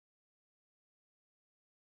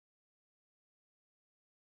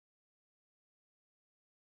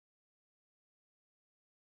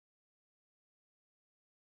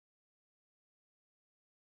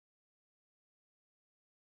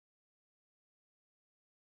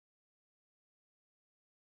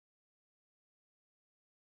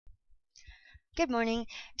Good morning.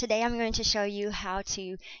 Today I'm going to show you how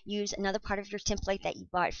to use another part of your template that you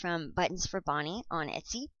bought from Buttons for Bonnie on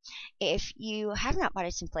Etsy. If you have not bought a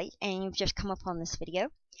template and you've just come upon this video,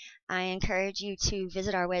 I encourage you to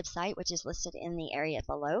visit our website, which is listed in the area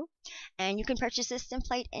below, and you can purchase this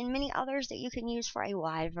template and many others that you can use for a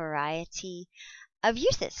wide variety of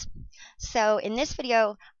uses. So in this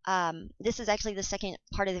video, this is actually the second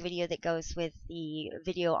part of the video that goes with the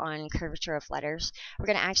video on curvature of letters. We're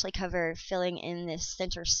going to actually cover filling in this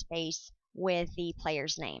center space with the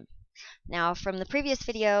player's name. Now from the previous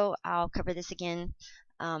video, I'll cover this again.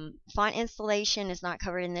 Font installation is not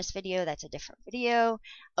covered in this video. That's a different video.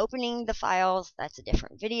 Opening the files, that's a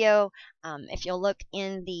different video. If you'll look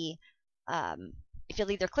in the if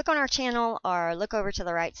you'll either click on our channel or look over to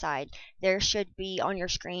the right side, there should be on your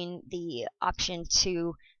screen the option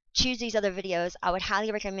to choose these other videos. I would highly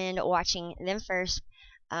recommend watching them first,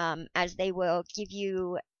 as they will give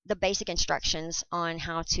you the basic instructions on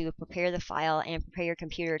how to prepare the file and prepare your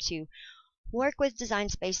computer to work with Design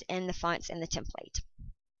Space and the fonts and the template.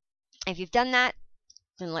 If you've done that,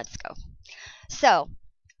 then let's go. So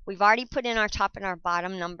we've already put in our top and our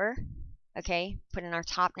bottom number. Okay, put in our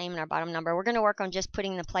top name and our bottom number. We're going to work on just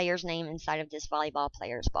putting the player's name inside of this volleyball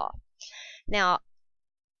player's ball. Now,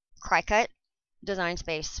 Cricut Design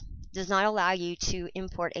Space does not allow you to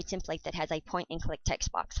import a template that has a point-and-click text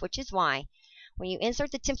box, which is why when you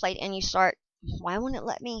insert the template and you start, why won't it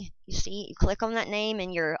let me? You see, you click on that name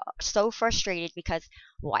and you're so frustrated because,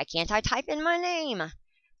 why can't I type in my name?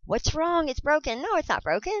 What's wrong? It's broken. No, it's not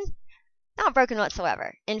broken. Not broken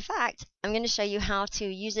whatsoever. In fact, I'm going to show you how to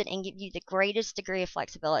use it and give you the greatest degree of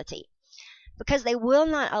flexibility, because they will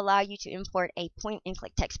not allow you to import a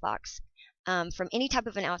point-and-click text box from any type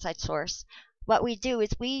of an outside source. What we do is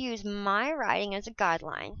we use my writing as a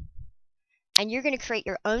guideline, and you're going to create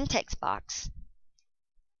your own text box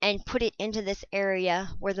and put it into this area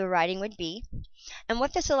where the writing would be. And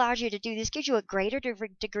what this allows you to do, this gives you a greater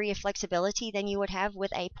degree of flexibility than you would have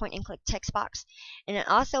with a point-and-click text box. And it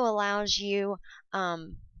also allows you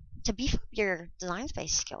to beef up your Design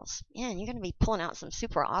Space skills. Man, you're going to be pulling out some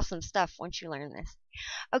super awesome stuff once you learn this.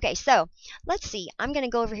 Okay, so let's see. I'm going to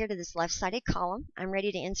go over here to this left-sided column. I'm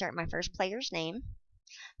ready to insert my first player's name.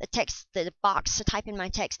 The box to type in my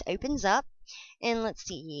text opens up. And let's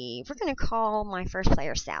see, we're going to call my first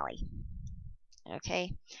player Sally.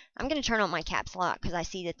 Okay, I'm going to turn on my caps lock because I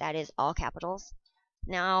see that that is all capitals.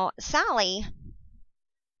 Now, Sally,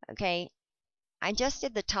 okay, I just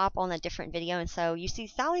did the top on a different video, and so you see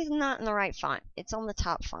Sally's not in the right font. It's on the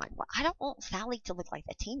top font. Well, I don't want Sally to look like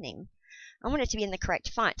the team name. I want it to be in the correct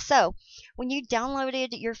font. So when you downloaded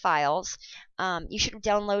your files, you should have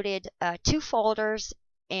downloaded 2 folders,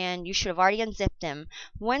 and you should have already unzipped them.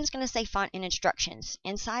 One's going to say font and instructions.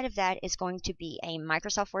 Inside of that is going to be a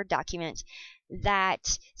Microsoft Word document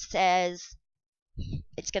that says,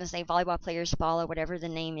 it's going to say volleyball players ball or whatever the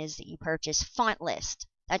name is that you purchase, font list.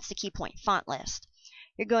 That's the key point, font list.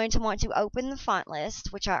 You're going to want to open the font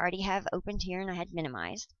list, which I already have opened here and I had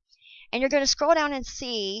minimized. And you're going to scroll down and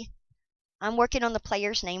see, I'm working on the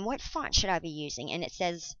player's name. What font should I be using? And it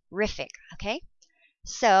says Rific, okay?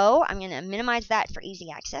 So I'm going to minimize that for easy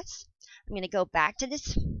access. I'm going to go back to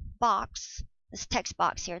this box, this text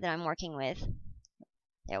box here that I'm working with.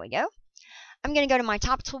 There we go. I'm going to go to my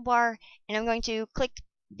top toolbar and I'm going to click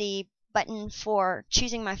the button for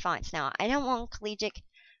choosing my fonts. Now, I don't want collegiate.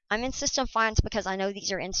 I'm in System Fonts because I know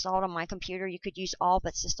these are installed on my computer. You could use all,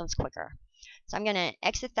 but System's quicker. So I'm going to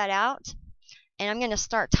exit that out and I'm going to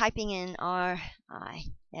start typing in R-I-F-F.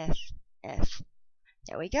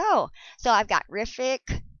 There we go. So I've got Rific,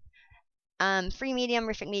 Free Medium,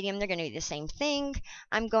 Rific Medium. They're going to do the same thing.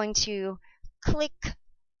 I'm going to click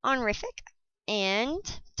on Rific and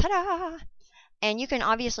ta-da! And you can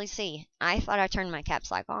obviously see, I thought I turned my caps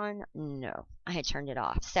lock on. No, I had turned it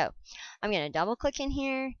off. So I'm going to double click in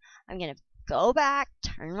here. I'm going to go back,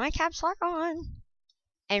 turn my caps lock on,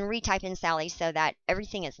 and retype in Sally so that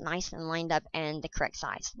everything is nice and lined up and the correct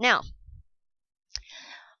size. Now,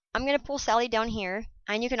 I'm going to pull Sally down here,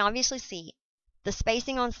 and you can obviously see the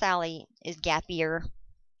spacing on Sally is gappier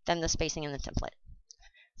than the spacing in the template.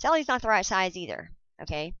 Sally's not the right size either,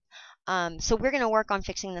 okay? So we're going to work on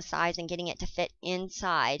fixing the size and getting it to fit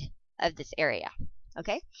inside of this area,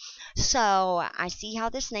 okay? So I see how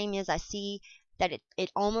this name is. I see that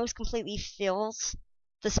it almost completely fills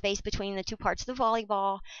the space between the 2 parts of the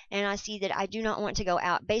volleyball, and I see that I do not want to go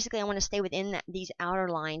out. Basically, I want to stay within these outer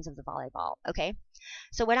lines of the volleyball, okay?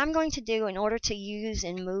 So what I'm going to do in order to use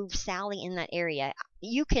and move Sally in that area,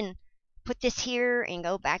 you can put this here and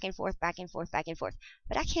go back and forth, back and forth, back and forth,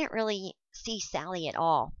 but I can't really see Sally at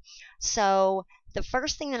all. So the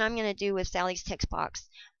first thing that I'm going to do with Sally's text box,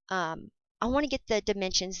 I want to get the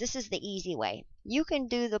dimensions. This is the easy way. You can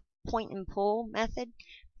do the point and pull method,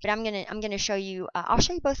 but I'm gonna show you. I'll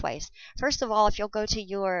show you both ways. First of all, if you'll go to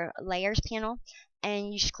your layers panel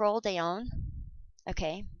and you scroll down,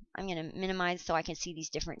 okay. I'm gonna minimize so I can see these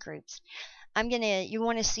different groups. You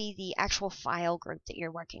want to see the actual file group that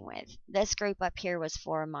you're working with. This group up here was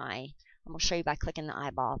for I'm gonna show you by clicking the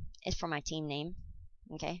eyeball. It's for my team name.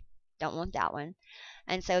 Okay, don't want that one.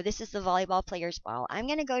 And so this is the volleyball players ball. I'm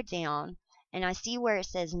gonna go down and I see where it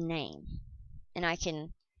says name, and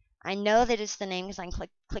I know that it's the name because I can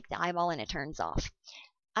click the eyeball and it turns off.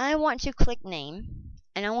 I want to click name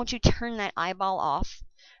and I want to turn that eyeball off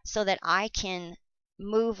so that I can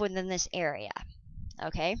move within this area.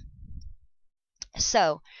 Okay,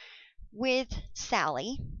 so with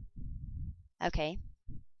Sally, okay,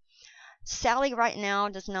 Sally right now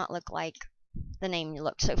does not look like the name you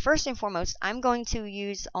look. So first and foremost, I'm going to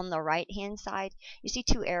use on the right hand side, you see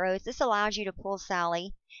two arrows. This allows you to pull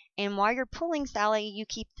Sally, and while you're pulling Sally, you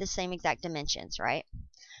keep the same exact dimensions, right?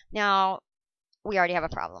 Now, we already have a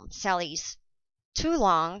problem. Sally's too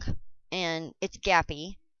long and it's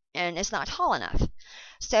gappy and it's not tall enough.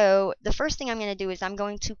 So the first thing I'm going to do is I'm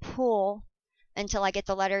going to pull until I get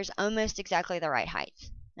the letters almost exactly the right height.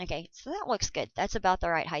 Okay, so that looks good. That's about the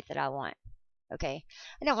right height that I want. Okay,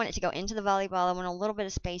 I don't want it to go into the volleyball. I want a little bit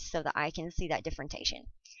of space so that I can see that differentiation.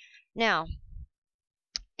 Now,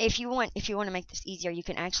 if you want to make this easier, you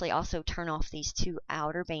can actually also turn off these two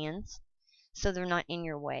outer bands so they're not in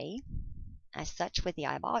your way as such with the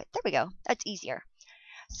eyeball. There we go. That's easier.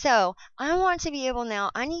 So I want to be able now,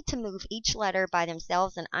 I need to move each letter by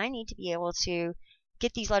themselves, and I need to be able to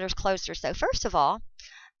get these letters closer. So first of all,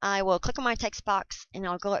 I will click on my text box and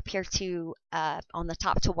I'll go up here to on the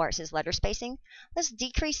top toolbar it says letter spacing. Let's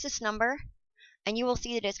decrease this number and you will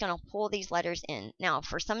see that it's going to pull these letters in. Now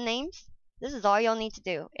for some names, this is all you'll need to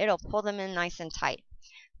do. It'll pull them in nice and tight.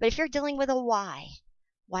 But if you're dealing with a Y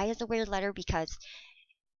is a weird letter because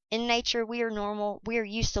in nature, we are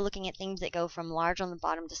used to looking at things that go from large on the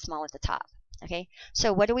bottom to small at the top. Okay,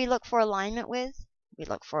 so what do we look for alignment with? We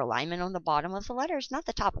look for alignment on the bottom of the letters, not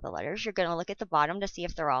the top of the letters. You're going to look at the bottom to see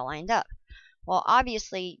if they're all lined up. Well,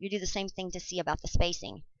 obviously, you do the same thing to see about the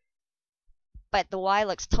spacing. But the Y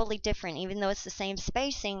looks totally different, even though it's the same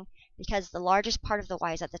spacing, because the largest part of the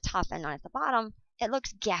Y is at the top and not at the bottom. It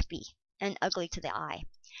looks gappy and ugly to the eye.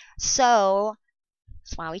 So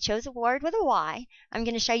that's why we chose a word with a Y. I'm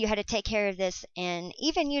going to show you how to take care of this and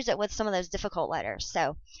even use it with some of those difficult letters.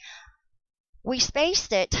 So we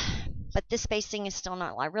spaced it, but this spacing is still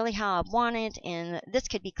not like really how I want it, and this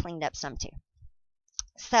could be cleaned up some too.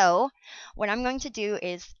 So what I'm going to do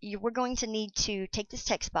is we're going to need to take this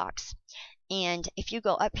text box, and if you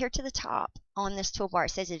go up here to the top on this toolbar,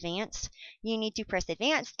 it says Advanced. You need to press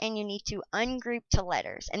Advanced, and you need to ungroup to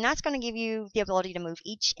letters. And that's going to give you the ability to move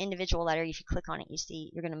each individual letter. If you click on it, you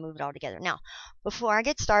see you're going to move it all together. Now, before I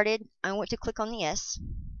get started, I want to click on the S,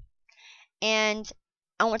 and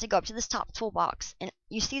I want to go up to this top toolbox. And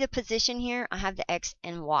you see the position here? I have the X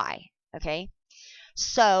and Y. Okay?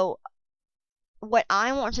 So what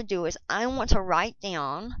I want to do is I want to write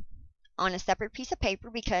down on a separate piece of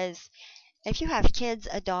paper, because if you have kids,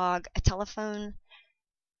 a dog, a telephone,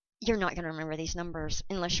 you're not going to remember these numbers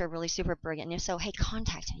unless you're really super brilliant. And if so, hey,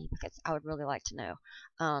 contact me because I would really like to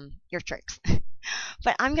know your tricks.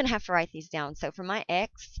 But I'm going to have to write these down. So for my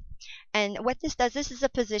X, and what this does, this is the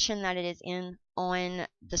position that it is in on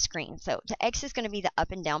the screen. So the X is going to be the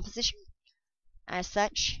up and down position as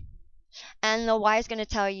such. And the Y is going to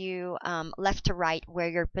tell you left to right where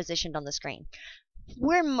you're positioned on the screen.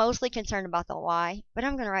 We're mostly concerned about the Y, but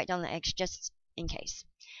I'm going to write down the X just in case.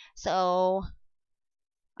 So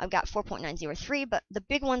I've got 4.903, but the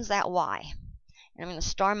big one's that Y. And I'm going to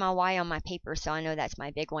star my Y on my paper so I know that's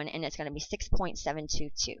my big one, and it's going to be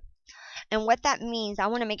 6.722. And what that means, I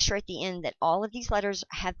want to make sure at the end that all of these letters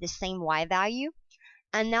have the same Y value,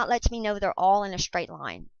 and that lets me know they're all in a straight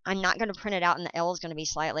line. I'm not going to print it out and the L is going to be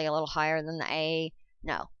slightly a little higher than the A.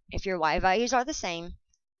 No. If your Y values are the same,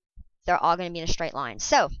 they're all going to be in a straight line.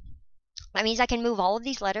 So that means I can move all of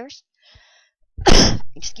these letters.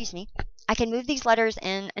 Excuse me. I can move these letters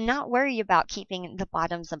and not worry about keeping the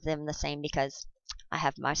bottoms of them the same, because I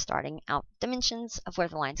have my starting out dimensions of where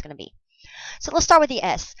the line's going to be. So let's start with the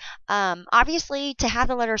S. Obviously, to have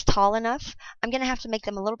the letters tall enough, I'm going to have to make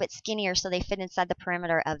them a little bit skinnier so they fit inside the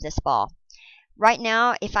perimeter of this ball. Right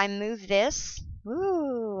now, if I move this,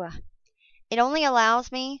 it only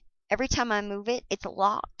allows me, every time I move it, it's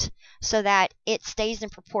locked so that it stays in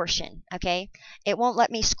proportion, okay? It won't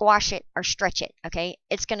let me squash it or stretch it, okay?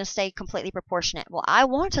 It's going to stay completely proportionate. Well, I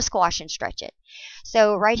want to squash and stretch it.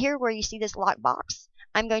 So right here where you see this lock box,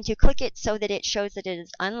 I'm going to click it so that it shows that it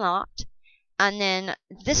is unlocked. And then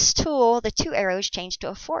this tool, the 2 arrows, change to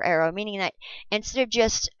a 4 arrow, meaning that instead of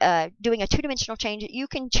just doing a 2-dimensional change, you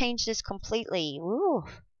can change this completely. Ooh,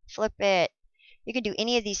 flip it. You can do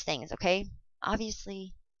any of these things, okay?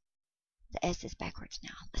 Obviously, the S is backwards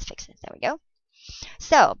now. Let's fix it. There we go.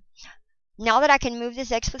 So, now that I can move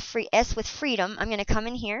this S with freedom, I'm going to come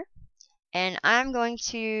in here, and I'm going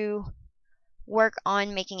to work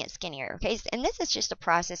on making it skinnier, okay? And this is just a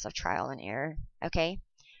process of trial and error, okay?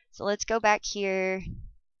 So let's go back here.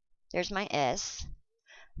 There's my S.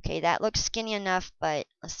 Okay, that looks skinny enough, but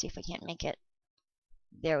let's see if we can't make it.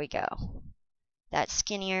 There we go. That's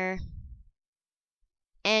skinnier.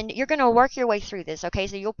 And you're going to work your way through this, okay?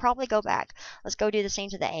 So you'll probably go back. Let's go do the same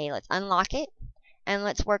to the A. Let's unlock it, and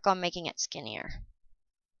let's work on making it skinnier.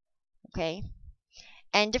 Okay?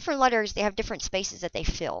 And different letters, they have different spaces that they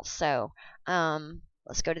fill. So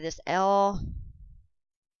let's go to this L.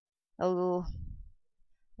 Oh,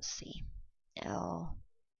 let's see. L.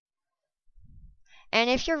 And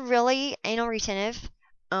if you're really anal retentive,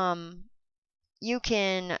 you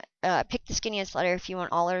can pick the skinniest letter if you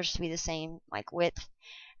want all letters to be the same, like width,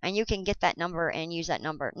 and you can get that number and use that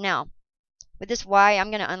number. Now, with this Y, I'm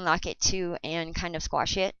going to unlock it too and kind of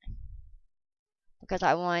squash it because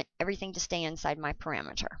I want everything to stay inside my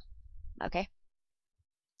parameter, okay,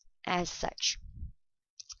 as such.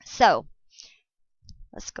 So,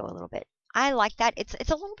 let's go a little bit. I like that. It's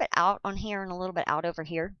a little bit out on here and a little bit out over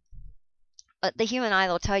here. But the human eye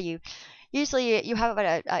will tell you, usually you have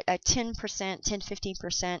about a 10%,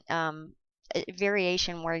 10-15%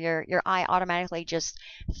 variation where your eye automatically just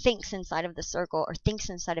thinks inside of the circle or thinks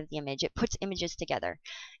inside of the image. It puts images together.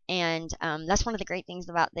 And that's one of the great things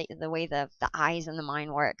about the way the eyes and the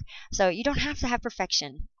mind work. So you don't have to have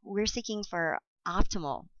perfection. We're seeking for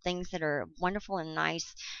optimal things that are wonderful and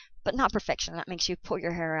nice, but not perfection. That makes you pull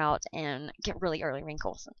your hair out and get really early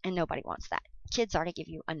wrinkles, and nobody wants that. Kids already give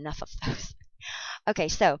you enough of those. Okay,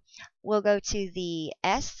 so we'll go to the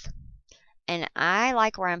S, and I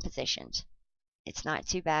like where I'm positioned. It's not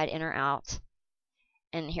too bad in or out.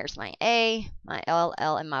 And here's my A, my L,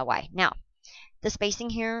 and my Y. Now, the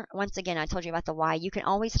spacing here, once again, I told you about the Y. You can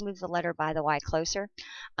always move the letter by the Y closer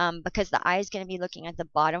because the I is going to be looking at the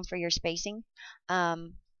bottom for your spacing.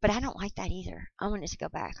 But I don't like that either. I want it to go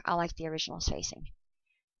back. I like the original spacing.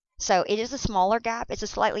 So it is a smaller gap. It's a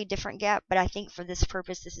slightly different gap, but I think for this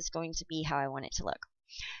purpose, this is going to be how I want it to look.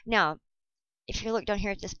 Now, if you look down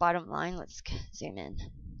here at this bottom line, let's zoom in.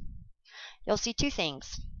 You'll see 2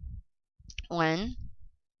 things. One,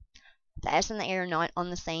 the S and the A are not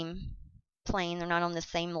on the same plane. They're not on the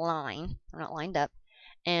same line. They're not lined up,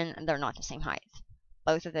 and they're not the same height.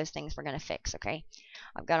 Both of those things we're going to fix, okay?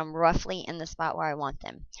 I've got them roughly in the spot where I want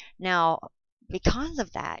them. Now, because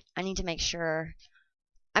of that, I need to make sure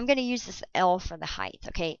I'm going to use this L for the height,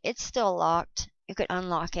 okay? It's still locked. You could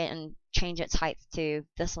unlock it and change its height too.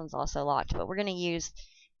 This one's also locked, but we're going to use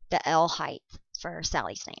the L height for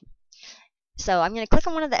Sally's name. So I'm going to click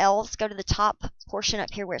on one of the L's, go to the top portion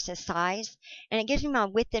up here where it says size, and it gives me my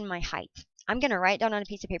width and my height. I'm going to write down on a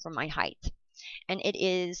piece of paper my height, and it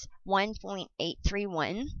is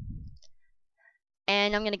 1.831.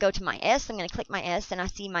 And I'm going to go to my S. I'm going to click my S, and I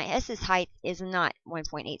see my S's height is not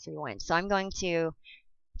 1.831. So I'm going to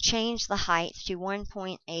change the height to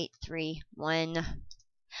 1.831,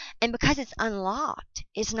 and because it's unlocked,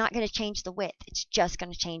 it's not going to change the width. It's just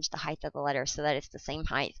going to change the height of the letter so that it's the same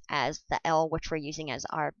height as the L, which we're using as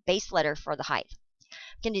our base letter for the height. I'm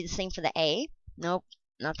going to do the same for the A. Nope,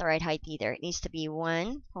 not the right height either. It needs to be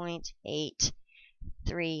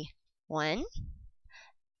 1.831,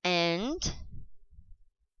 and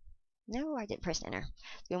no, I didn't press enter.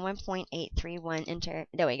 Do 1.831, enter.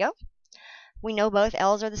 There we go. We know both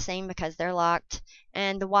L's are the same because they're locked,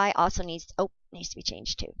 and the Y also needs to be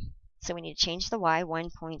changed too. So we need to change the Y,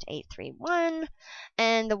 1.831,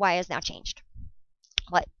 and the Y is now changed.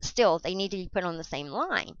 But still, they need to be put on the same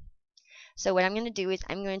line. So what I'm going to do is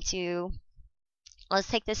I'm going to, let's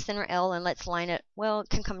take this center L and let's line it. Well, it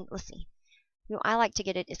can come, let's see. I like to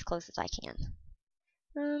get it as close as I can.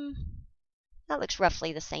 That looks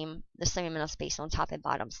roughly the same amount of space on top and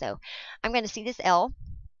bottom. So I'm going to see this L.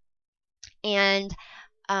 And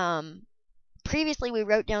previously we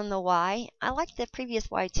wrote down the Y. I like the previous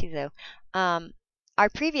Y too, though. Our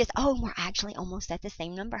previous, we're actually almost at the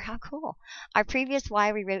same number. How cool. Our previous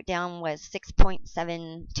Y we wrote down was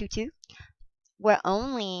 6.722. We're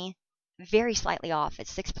only very slightly off.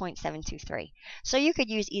 It's 6.723. So you could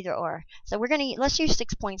use either or. So let's use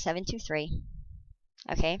 6.723.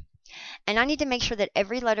 Okay. And I need to make sure that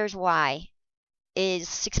every letter's Y is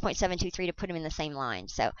 6.723 to put them in the same line.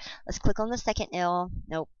 So let's click on the second L.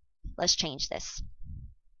 Nope. Let's change this.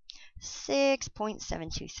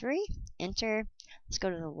 6.723. Enter. Let's go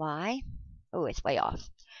to the Y. Oh, it's way off.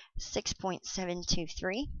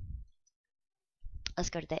 6.723. Let's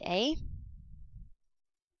go to the A.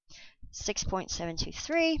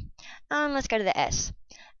 6.723. Let's go to the S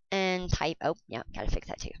and type, oh, yeah, gotta fix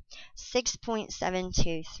that too.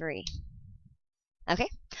 6.723. Okay,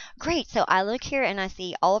 great. So I look here and I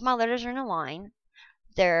see all of my letters are in a line.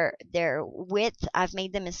 Their width, I've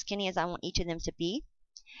made them as skinny as I want each of them to be.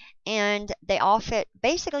 And they all fit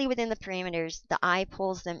basically within the parameters. The eye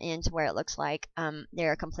pulls them into where it looks like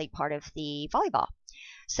they're a complete part of the volleyball.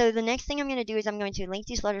 So the next thing I'm going to do is I'm going to link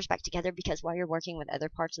these letters back together, because while you're working with other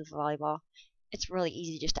parts of the volleyball, it's really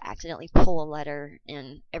easy just to accidentally pull a letter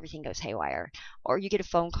and everything goes haywire. Or you get a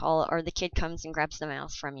phone call, or the kid comes and grabs the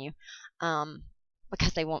mouse from you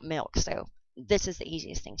because they want milk. So this is the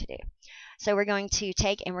easiest thing to do. So we're going to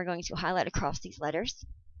take and we're going to highlight across these letters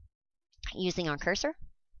using our cursor.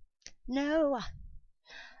 No.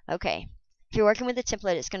 Okay. If you're working with a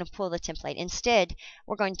template, it's going to pull the template. Instead,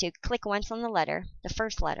 we're going to click once on the letter, the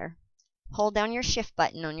first letter, hold down your shift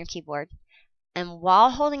button on your keyboard, and while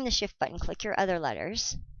holding the shift button, click your other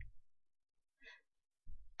letters.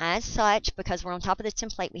 As such, because we're on top of the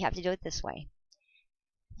template, we have to do it this way.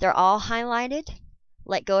 They're all highlighted.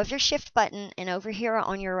 Let go of your shift button, and over here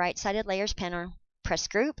on your right-sided layers panel, press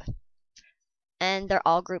group, and they're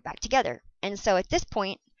all grouped back together. And so at this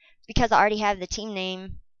point, because I already have the team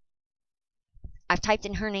name, I've typed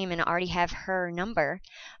in her name and I already have her number,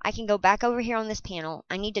 I can go back over here on this panel.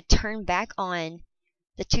 I need to turn back on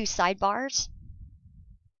the two sidebars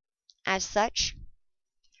as such.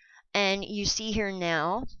 And you see here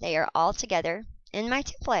now, they are all together in my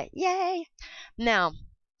template. Yay! Now,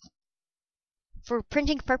 for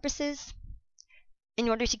printing purposes, in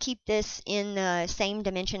order to keep this in the same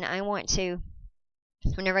dimension, I want to,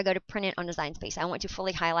 whenever I go to print it on Design Space, I want to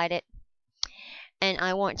fully highlight it. And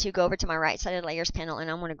I want to go over to my right-sided layers panel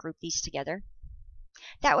and I want to group these together.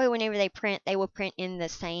 That way, whenever they print, they will print in the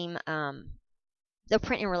same, they'll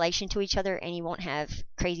print in relation to each other, and you won't have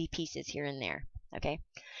crazy pieces here and there. Okay,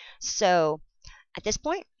 so at this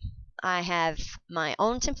point, I have my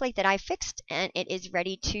own template that I fixed, and it is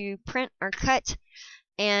ready to print or cut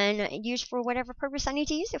and use for whatever purpose I need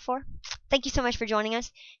to use it for. Thank you so much for joining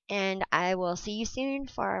us, and I will see you soon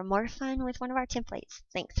for more fun with one of our templates.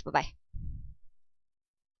 Thanks. Bye-bye.